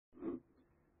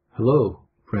Hello,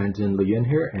 Brandon Leon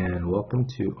here, and welcome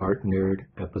to Art Nerd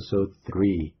episode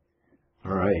 3.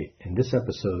 Alright, in this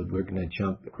episode we're going to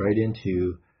jump right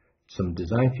into some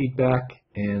design feedback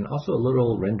and also a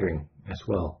little rendering as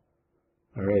well.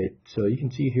 Alright, so you can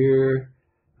see here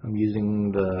I'm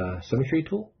using the symmetry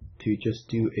tool to just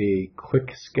do a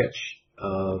quick sketch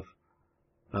of,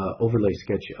 overlay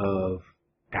sketch of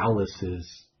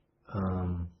Alice's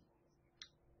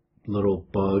little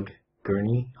bug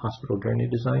gurney, hospital gurney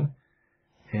design.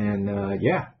 And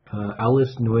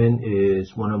Alice Nguyen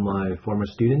is one of my former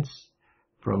students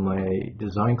from my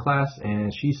design class,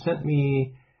 and she sent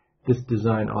me this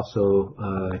design also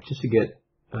just to get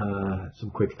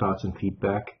some quick thoughts and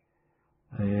feedback.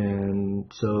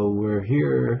 And so we're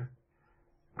here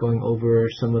going over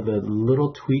some of the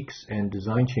little tweaks and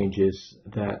design changes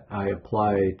that I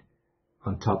applied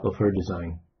on top of her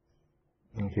design.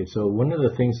 Okay, so one of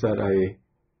the things that I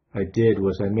did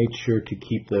was I made sure to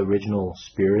keep the original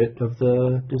spirit of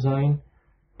the design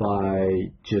by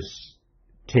just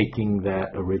taking that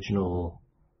original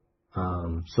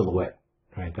silhouette,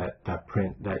 right, that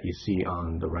print that you see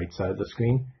on the right side of the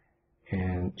screen,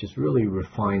 and just really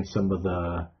refine some of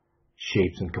the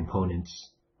shapes and components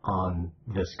on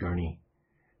this gurney.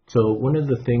 So one of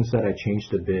the things that I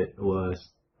changed a bit was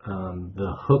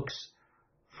the hooks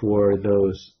for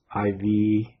those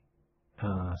IV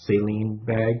saline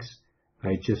bags.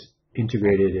 I just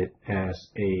integrated it as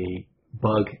a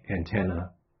bug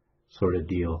antenna sort of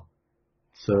deal.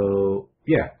 So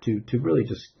yeah, to really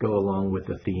just go along with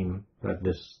the theme that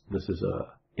this is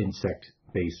a insect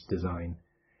based design.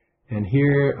 And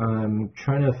here I'm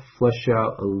trying to flesh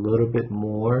out a little bit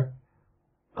more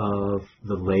of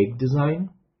the leg design.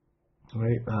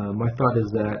 Right? My thought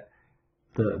is that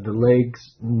the legs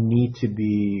need to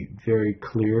be very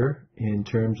clear in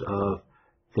terms of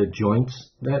the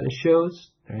joints that it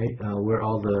shows, right? Where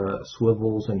all the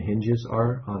swivels and hinges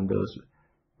are on those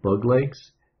bug legs,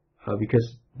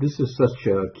 because this is such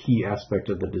a key aspect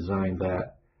of the design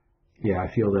that, yeah,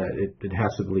 I feel that it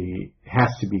has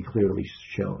to be clearly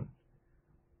shown.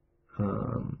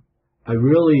 I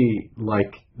really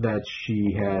like that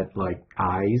she had like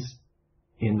eyes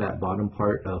in that bottom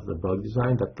part of the bug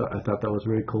design. I thought that was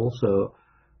really cool. So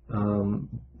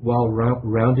while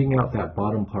rounding out that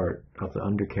bottom part of the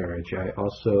undercarriage, I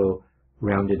also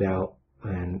rounded out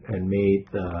and made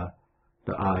the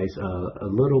eyes a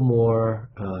little more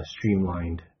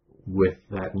streamlined with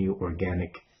that new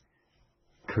organic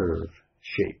curve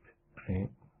shape. Right?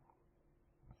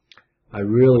 I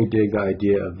really dig the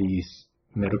idea of these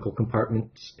medical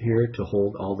compartments here to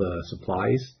hold all the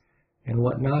supplies and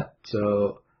whatnot.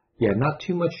 So yeah, not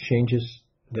too much changes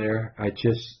there. I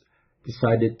just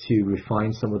decided to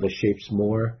refine some of the shapes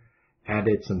more,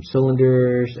 added some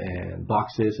cylinders and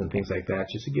boxes and things like that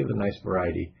just to give a nice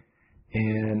variety.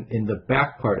 And in the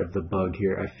back part of the bug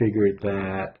here, I figured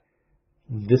that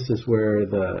this is where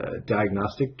the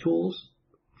diagnostic tools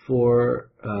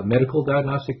for medical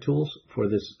diagnostic tools for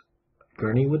this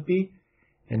gurney would be.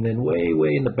 And then way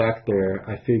in the back there,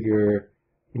 I figure,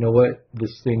 you know what,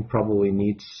 this thing probably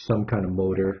needs some kind of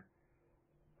motor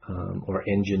or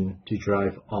engine to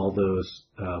drive all those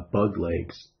bug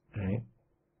legs, right?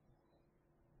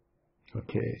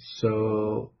 Okay,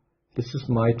 so this is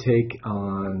my take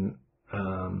on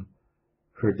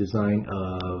her design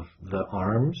of the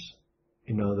arms,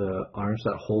 you know, the arms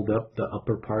that hold up the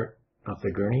upper part of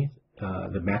the gurney,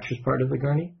 the mattress part of the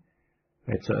gurney.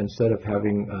 Right, so instead of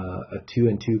having a 2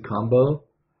 and 2 combo,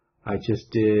 I just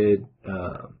did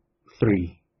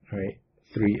 3, right?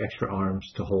 3 extra arms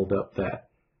to hold up that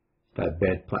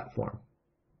bed platform.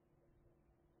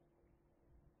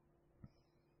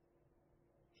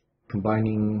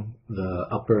 Combining the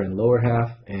upper and lower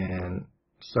half and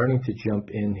starting to jump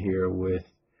in here with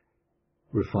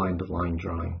refined line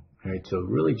drawing. Right, so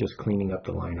really just cleaning up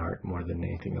the line art more than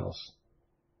anything else.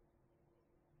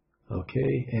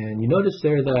 Okay, and you notice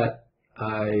there that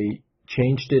I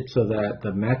changed it so that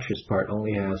the mattress part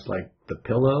only has like the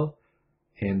pillow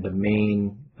and the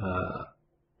main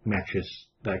mattress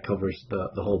that covers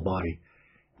the whole body.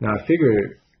 Now I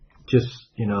figured just,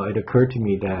 you know, it occurred to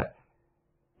me that,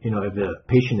 you know, if the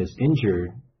patient is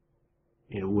injured,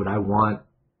 you know, would I want,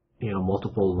 you know,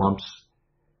 multiple lumps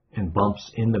and bumps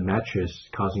in the mattress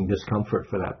causing discomfort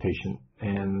for that patient?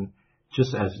 And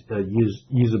just as a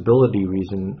usability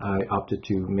reason, I opted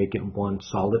to make it one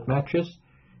solid mattress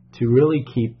to really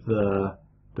keep the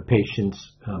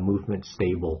patient's movement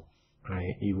stable.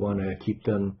 Right? You want to keep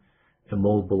them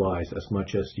immobilized as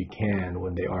much as you can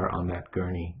when they are on that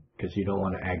gurney, because you don't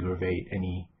want to aggravate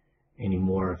any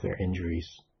more of their injuries.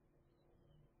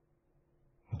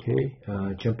 Okay,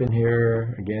 jump in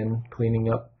here again,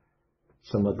 cleaning up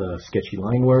some of the sketchy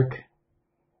line work.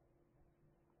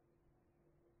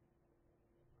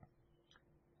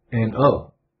 And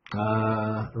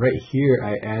right here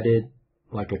I added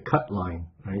like a cut line,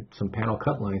 right? Some panel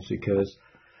cut lines, because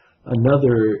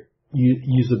another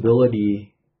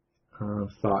usability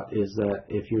thought is that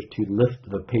if you're to lift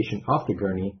the patient off the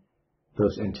gurney,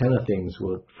 those antenna things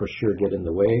will for sure get in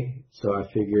the way. So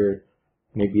I figured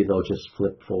maybe they'll just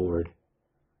flip forward.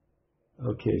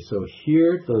 Okay, so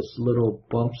here those little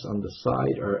bumps on the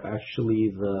side are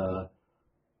actually the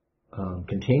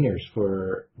containers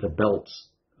for the belts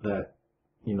that,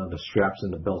 the straps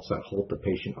and the belts that hold the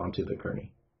patient onto the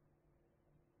gurney.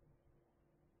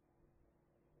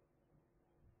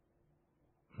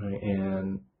 Right,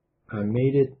 and I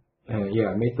made it,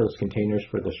 I made those containers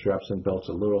for the straps and belts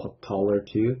a little taller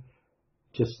too,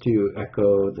 just to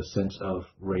echo the sense of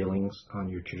railings on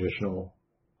your traditional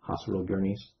hospital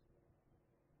gurneys.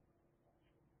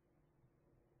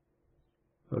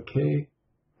 Okay,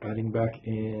 adding back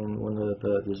in one of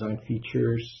the design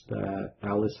features that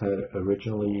Alice had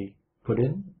originally put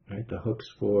in, right? The hooks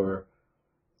for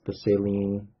the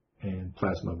saline and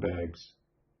plasma bags.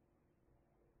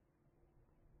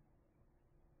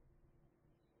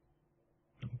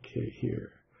 Okay,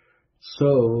 here.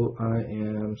 So I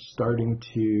am starting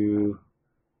to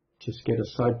just get a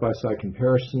side-by-side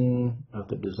comparison of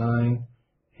the design.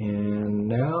 And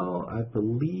now I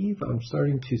believe I'm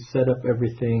starting to set up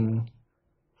everything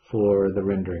for the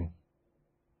rendering.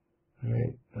 All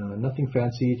right, nothing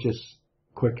fancy, just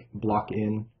quick block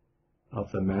in of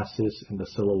the masses and the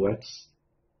silhouettes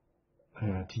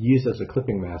to use as a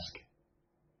clipping mask.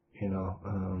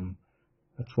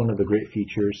 That's one of the great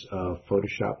features of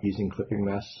Photoshop, using clipping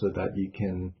masks so that you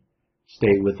can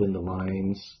stay within the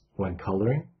lines when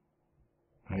coloring,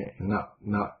 right? And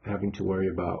not having to worry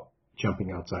about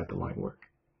jumping outside the line work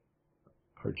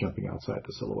or jumping outside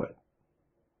the silhouette.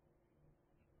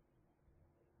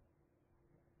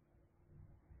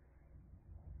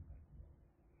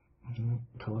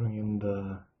 Coloring in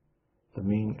the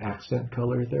main accent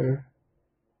color there.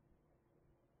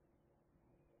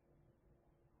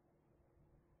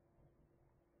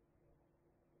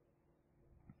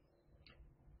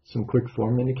 Some quick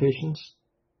form indications,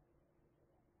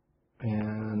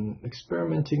 and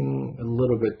experimenting a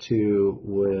little bit too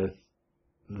with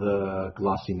the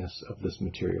glossiness of this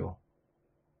material.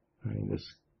 This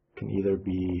can either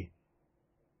be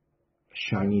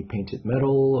shiny painted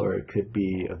metal, or it could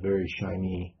be a very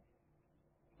shiny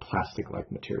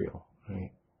plastic-like material,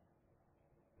 right?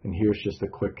 And here's just a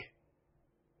quick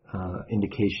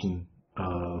indication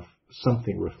of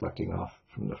something reflecting off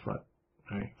from the front,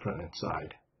 right? Front and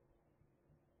side.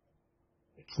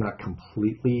 It's not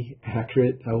completely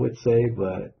accurate, I would say,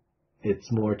 but it's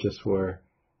more just for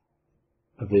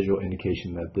a visual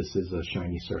indication that this is a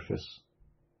shiny surface,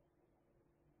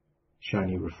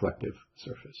 shiny reflective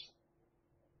surface.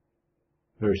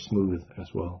 Very smooth as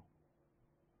well.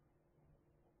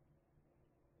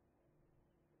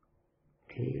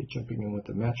 Okay, jumping in with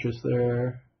the mattress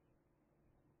there.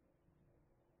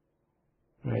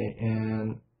 Right,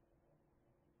 and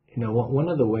one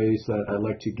of the ways that I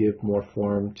like to give more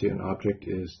form to an object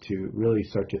is to really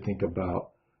start to think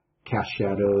about cast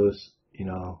shadows,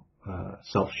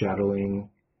 self-shadowing,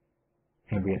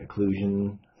 ambient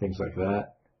occlusion, things like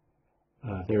that.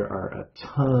 There are a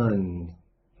ton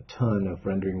of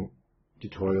rendering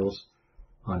tutorials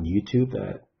on YouTube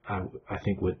that I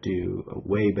think would do a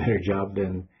way better job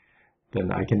than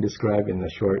I can describe in the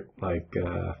short,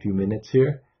 few minutes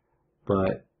here.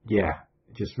 But yeah,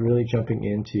 just really jumping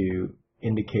in to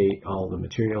indicate all the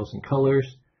materials and colors,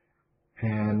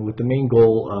 and with the main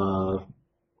goal of,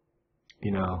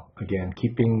 again,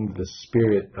 keeping the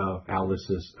spirit of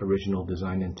Alice's original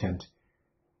design intent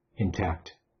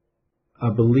intact.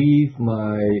 I believe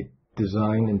my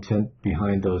design intent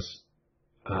behind those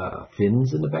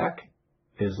fins in the back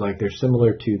is they're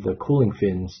similar to the cooling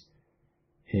fins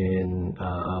in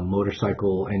a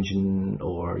motorcycle engine,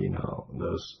 or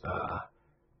those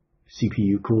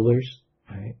CPU coolers,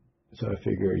 right? So I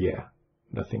figure,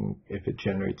 nothing, if it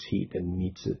generates heat, it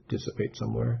needs to dissipate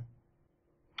somewhere.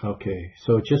 Okay,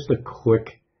 so just a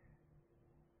quick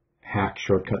hack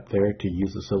shortcut there to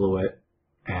use the silhouette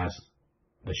as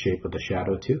the shape of the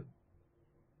shadow too.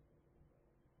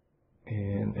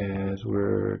 And as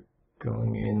we're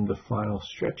going in the final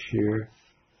stretch here,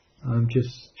 I'm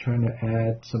just trying to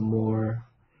add some more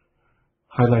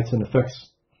highlights and effects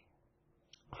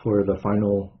for the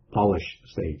final polish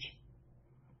stage.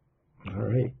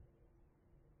 Alright.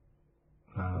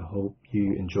 I hope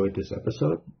you enjoyed this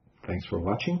episode. Thanks for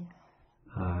watching.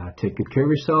 Take good care of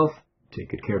yourself, take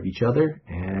good care of each other,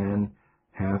 and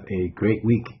have a great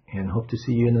week. And hope to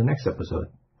see you in the next episode.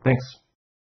 Thanks.